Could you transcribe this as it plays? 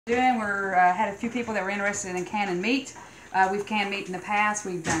We're had a few people that were interested in canning meat. We've canned meat in the past.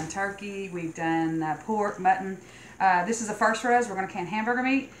 We've done turkey, we've done pork, mutton. This is the first for us. We're going to can hamburger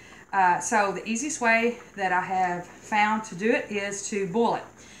meat. So the easiest way that I have found to do it is to boil it.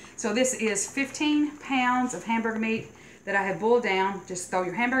 So this is 15 pounds of hamburger meat that I have boiled down. Just throw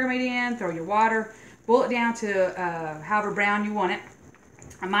your hamburger meat in, throw your water, boil it down to however brown you want it.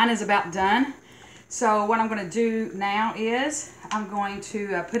 Mine is about done. So what I'm going to do now is I'm going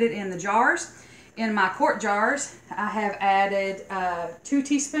to put it in the jars. In my quart jars, I have added 2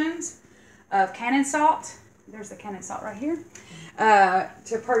 teaspoons of canning salt. There's the canning salt right here.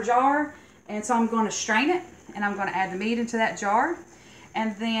 To per jar. And so I'm going to strain it, and I'm going to add the meat into that jar.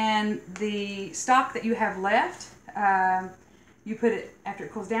 And then the stock that you have left, you put it, after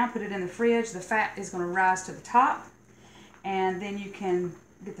it cools down, put it in the fridge. The fat is going to rise to the top. And then you can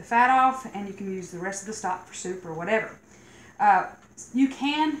get the fat off, and you can use the rest of the stock for soup or whatever. You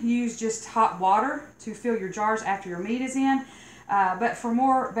can use just hot water to fill your jars after your meat is in, but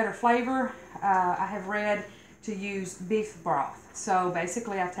for better flavor, I have read to use beef broth. So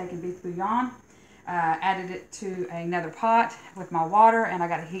basically I've taken beef bouillon, added it to another pot with my water, and I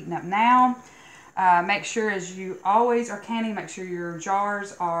got it heating up now. Make sure, as you always are canning, make sure your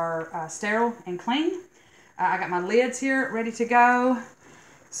jars are sterile and clean. I got my lids here ready to go.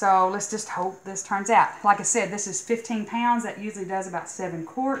 So let's just hope this turns out. Like I said, this is 15 pounds. That usually does about 7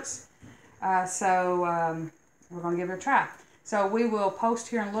 quarts. We're going to give it a try. So we will post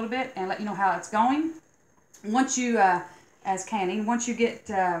here in a little bit and let you know how it's going. Once you, as canning, once you get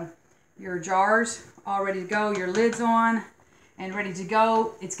your jars all ready to go, your lids on and ready to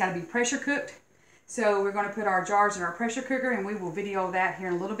go, it's got to be pressure cooked. So we're going to put our jars in our pressure cooker, and we will video that here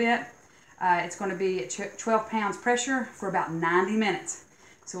in a little bit. It's going to be at 12 pounds pressure for about 90 minutes.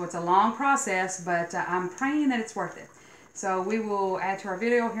 So it's a long process, but I'm praying that it's worth it. So we will add to our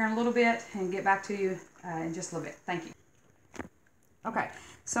video here in a little bit and get back to you in just a little bit. Thank you. Okay,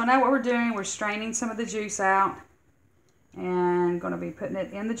 so now what we're doing, we're straining some of the juice out and going to be putting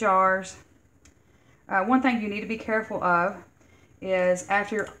it in the jars. One thing you need to be careful of is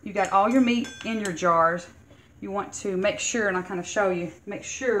after you got all your meat in your jars, you want to make sure, and I'll kind of show you, make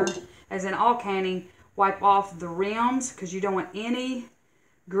sure, as in all canning, wipe off the rims, because you don't want any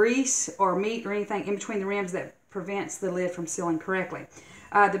grease or meat or anything in between the rims that prevents the lid from sealing correctly.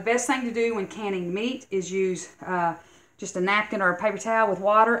 The best thing to do when canning meat is use just a napkin or a paper towel with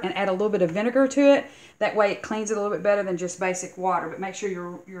water and add a little bit of vinegar to it. That way it cleans it a little bit better than just basic water. But make sure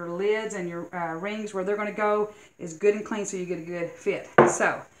your lids and your rings where they're going to go is good and clean so you get a good fit.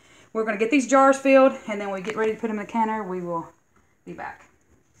 So we're going to get these jars filled, and then when we get ready to put them in the canner, we will be back.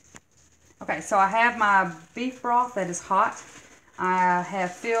 Okay, so I have my beef broth that is hot. I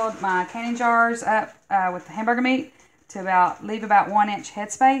have filled my canning jars up with the hamburger meat to leave about 1 inch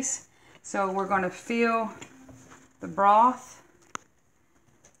headspace. So we're going to fill the broth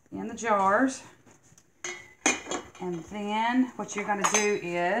in the jars. And then what you're going to do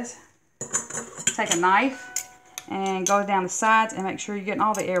is take a knife and go down the sides and make sure you're getting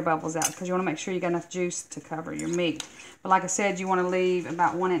all the air bubbles out, because you want to make sure you got enough juice to cover your meat. But like I said, you want to leave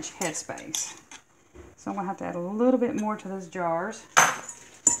about 1 inch headspace. So I'm going to have to add a little bit more to those jars.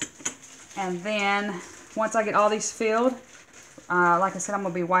 And then once I get all these filled, like I said, I'm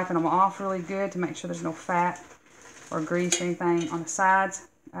going to be wiping them off really good to make sure there's no fat or grease or anything on the sides.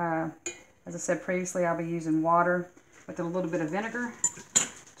 As I said previously, I'll be using water with a little bit of vinegar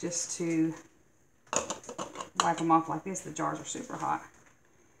just to wipe them off like this. The jars are super hot.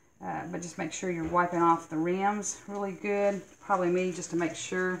 But just make sure you're wiping off the rims really good. Probably me, just to make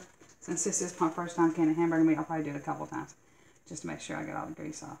sure. Since this is my first time canning hamburger meat, I'll probably do it a couple times just to make sure I get all the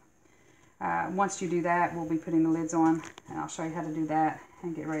grease off. Once you do that, we'll be putting the lids on, and I'll show you how to do that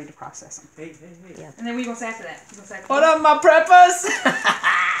and get ready to process them. Hey. Yeah. And then what are you going to say after that? What up, my preppers?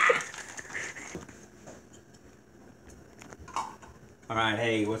 Alright,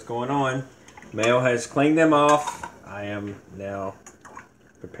 hey, what's going on? Mel has cleaned them off. I am now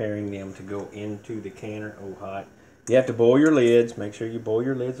preparing them to go into the canner. Oh, hot. You have to boil your lids. Make sure you boil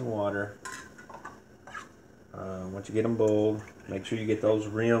your lids in water. Once you get them boiled, make sure you get those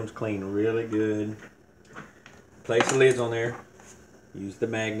rims cleaned really good. Place the lids on there. Use the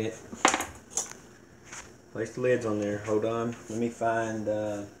magnet. Place the lids on there. Hold on. Let me find...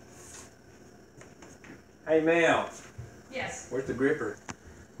 Hey, Mel. Yes. Where's the gripper?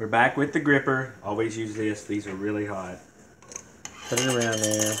 We're back with the gripper. Always use this. These are really hot. Put it around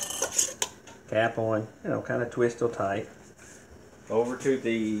there. Cap on. Kind of twist till tight. Over to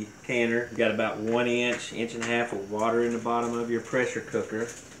the canner. You got about 1 inch, inch and a half of water in the bottom of your pressure cooker.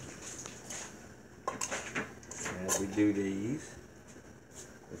 As we do these,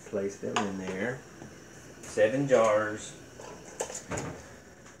 place them in there. 7 jars.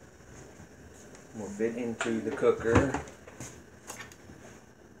 We'll fit into the cooker.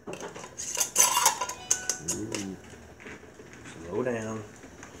 Ooh. Slow down.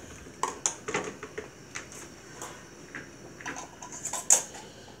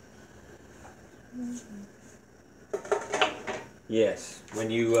 Yes,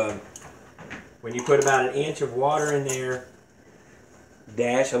 when you put about 1 inch of water in there,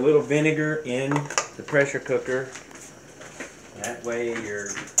 dash a little vinegar in the pressure cooker. That way your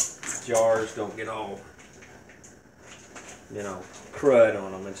jars don't get all, you know, crud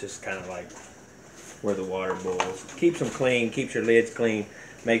on them. It's just kind of like where the water boils. Keeps them clean, keeps your lids clean,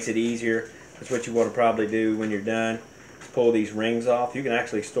 makes it easier. That's what you want to probably do when you're done. Pull these rings off. You can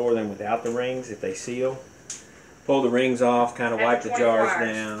actually store them without the rings if they seal. Pull the rings off, kind of wipe the jars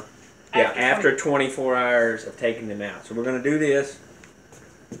down. Yeah, after 24 hours of taking them out. So we're going to do this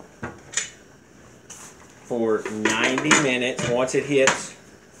for 90 minutes. Once it hits,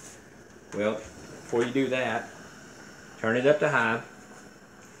 well, before you do that, turn it up to high.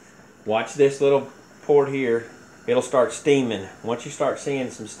 Watch this little port here. It'll start steaming. Once you start seeing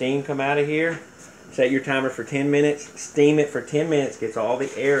some steam come out of here, set your timer for 10 minutes. Steam it for 10 minutes. Gets all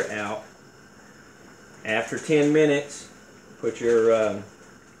the air out. After 10 minutes, put your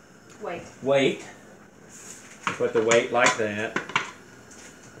weight. Put the weight like that.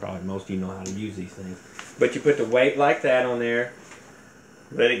 Probably most of you know how to use these things. But you put the weight like that on there.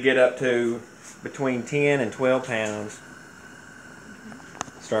 Let it get up to between 10 and 12 pounds.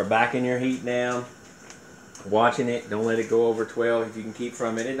 Start backing your heat down. Watching it. Don't let it go over 12. If you can keep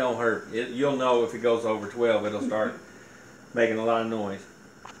from it, it don't hurt. You'll know if it goes over 12. It'll start making a lot of noise.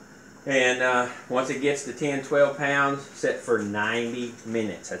 And once it gets to 10, 12 pounds, set for 90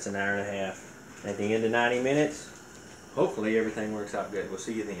 minutes. That's an hour and a half. At the end of 90 minutes, hopefully everything works out good. We'll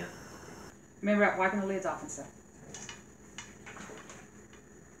see you then. Remember about wiping the lids off and stuff.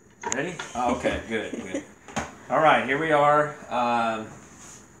 Ready? Oh, okay, good, good. All right, here we are. Hour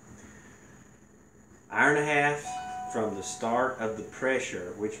and a half from the start of the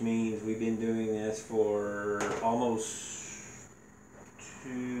pressure, which means we've been doing this for almost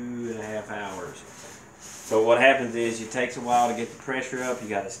 2.5 hours. So what happens is it takes a while to get the pressure up. You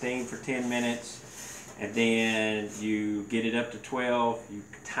got to steam for 10 minutes, and then you get it up to 12. You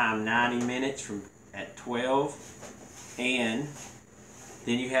time 90 minutes from at 12, and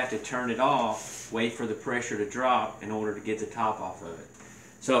then you have to turn it off, wait for the pressure to drop in order to get the top off of it.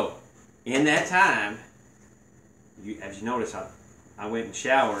 So in that time, as you notice, I went and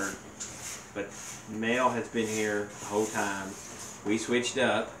showered, but Mel has been here the whole time. We switched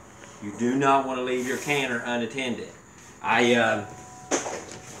up. You do not want to leave your canner unattended.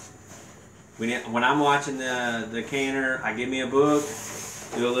 When I'm watching the canner, I give me a book,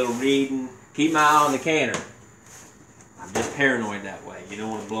 do a little reading, keep my eye on the canner. I'm just paranoid that way. You don't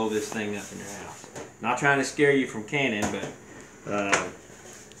want to blow this thing up in your house. Not trying to scare you from canning, but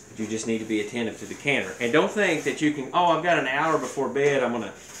you just need to be attentive to the canner. And don't think that you can, oh, I've got an hour before bed, I'm going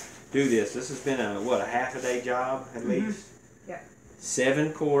to do this. This has been a half a day job at least? Yeah.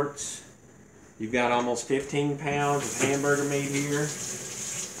 7 quarts. You've got almost 15 pounds of hamburger meat here.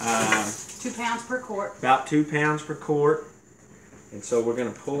 2 pounds per quart. About 2 pounds per quart. And so we're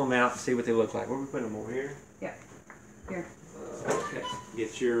going to pull them out and see what they look like. Where are we putting them, over here? Yeah. Here. Okay.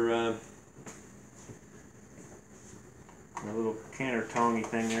 Get your little canner tongy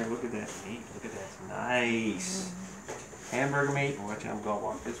thing there. Look at that meat. Look at that. It's nice. Hamburger meat. Watch out, I'm going to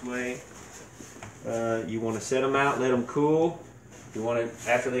walk this way. You want to set them out, let them cool. You want to,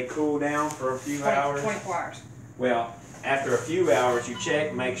 after they cool down for a few hours. 24 hours. Well, after a few hours, you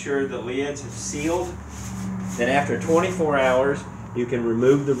check, make sure the lids have sealed. Then after 24 hours, you can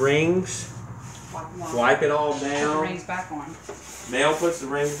remove the rings, wipe it all down. Put the rings back on. Mel puts the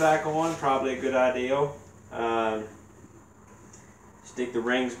rings back on, probably a good idea. Stick the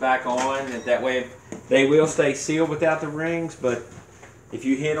rings back on, and that way they will stay sealed without the rings, but if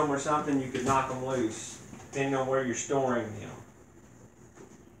you hit them or something, you could knock them loose, depending on where you're storing them.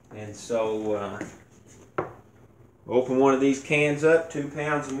 And so, open one of these cans up, 2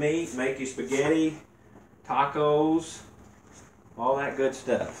 pounds of meat, make your spaghetti, tacos, all that good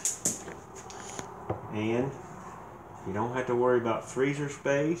stuff. And you don't have to worry about freezer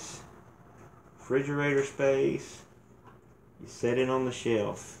space, refrigerator space. You set it on the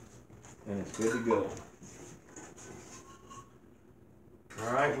shelf, and it's good to go.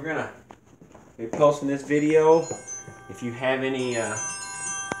 Alright, we're gonna be posting this video. If you have any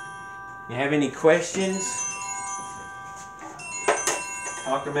questions,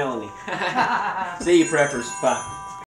 talk to Melanie. See you, preppers. Bye.